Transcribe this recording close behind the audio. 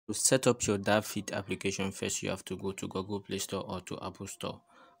To set up your DaFit application, first you have to go to Google Play Store or to Apple Store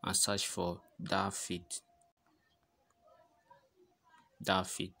and search for DaFit.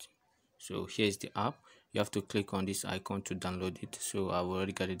 So here's the app. You have to click on this icon to download it. So I've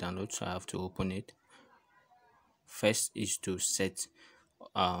already got it downloaded, so I have to open it. First is to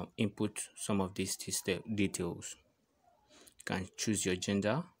input some of these details. You can choose your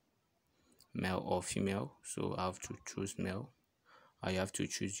gender, male or female. So I have to choose male. I have to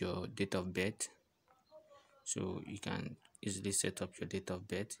choose your date of birth. So you can easily set up your date of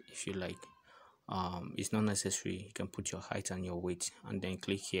birth if you like. It's not necessary. You can put your height and your weight and then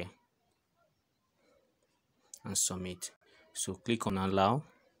click here and submit. So click on allow,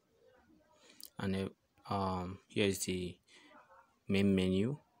 and here is the main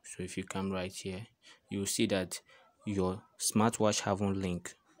menu. So if you come right here, you will see that your smartwatch haven't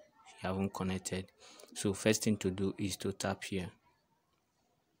linked, you haven't connected. So first thing to do is to tap here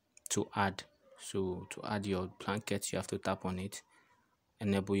to add. So to add your blanket, you have to tap on it,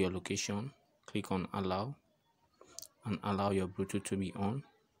 enable your location, click on allow, and allow your Bluetooth to be on.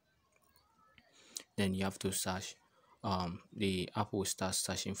 Then you have to search. The app will start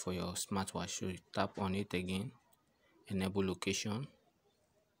searching for your smartwatch. So you tap on it again, enable location.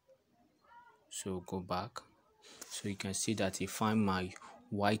 So go back. So you can see that it find my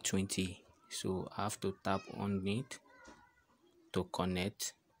Y20. So I have to tap on it to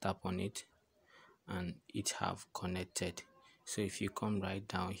connect. Tap on it, and it have connected. So if you come right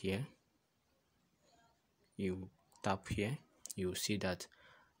down here, you tap here, you will see that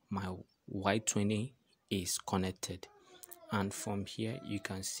my Y20 is connected. And from here you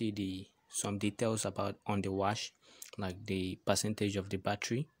can see some details about on the watch, like the percentage of the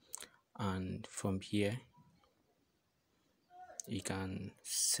battery. And from here you can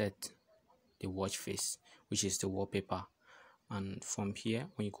set the watch face, which is the wallpaper. And from here,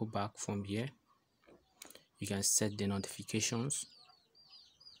 when you go back from here, you can set the notifications.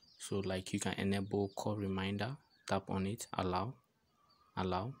 So like you can enable call reminder, tap on it, allow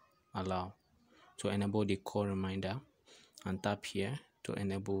to enable the call reminder, and tap here to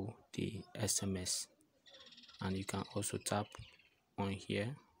enable the SMS. And you can also tap on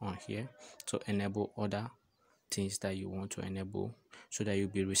here to enable other things that you want to enable, so that you'll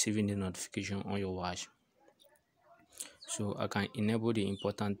be receiving the notification on your watch. So I can enable the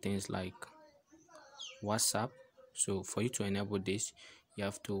important things like WhatsApp. So for you to enable this, you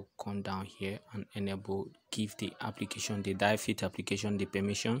have to come down here and give the application, the DaFit application, the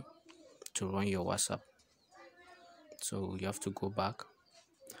permission to run your WhatsApp. So you have to go back.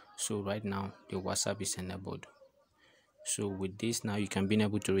 So right now the WhatsApp is enabled. So with this, now you can be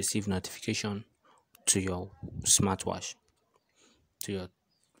able to receive notification to your smartwatch, to your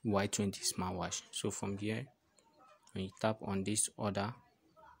Y20 smartwatch. So from here, when you tap on this order,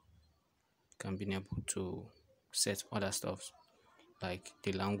 you can be able to set other stuff like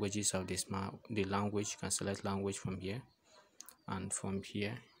the languages of the language. You can select language from here, and from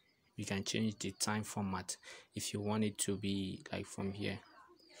here you can change the time format. If you want it to be like from here,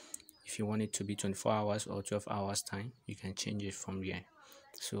 if you want it to be 24 hours or 12 hours time, you can change it from here.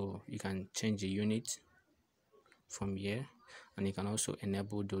 So you can change the unit from here, and you can also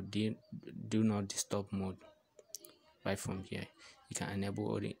enable the do not disturb mode right from here. You can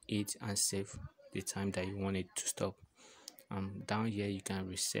enable it and save the time that you want it to stop. Down here you can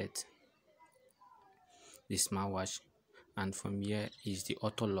reset the smartwatch, and from here is the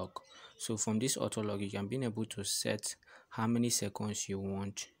auto lock. So from this auto lock, you can be able to set how many seconds you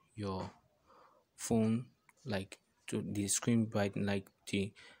want your phone, like to the screen bright, like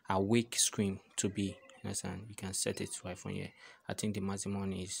the awake screen to be. And you can set it right from here. I think the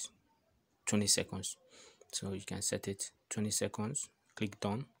maximum is 20 seconds. So you can set it 20 seconds, click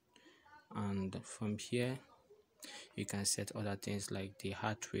done, and from here you can set other things like the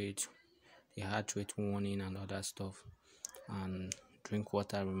heart rate warning and other stuff, and drink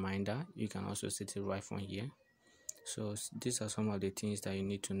water reminder. You can also set it right from here. So these are some of the things that you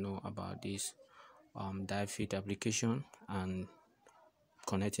need to know about this DaFit application and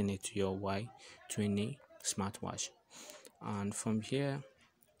connecting it to your Y20 smartwatch. And from here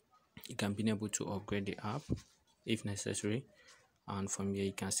you can be able to upgrade the app if necessary, and from here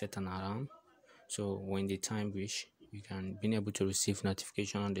you can set an alarm, so when the time reach, you can be able to receive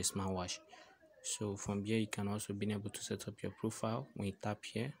notification on the smartwatch. So from here you can also be able to set up your profile. When you tap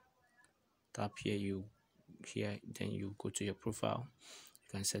here, then you go to your profile.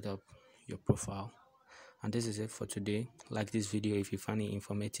 You can set up your profile. And this is it for today. Like this video if you find it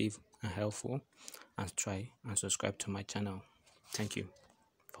informative and helpful, and try and subscribe to my channel. Thank you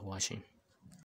for watching.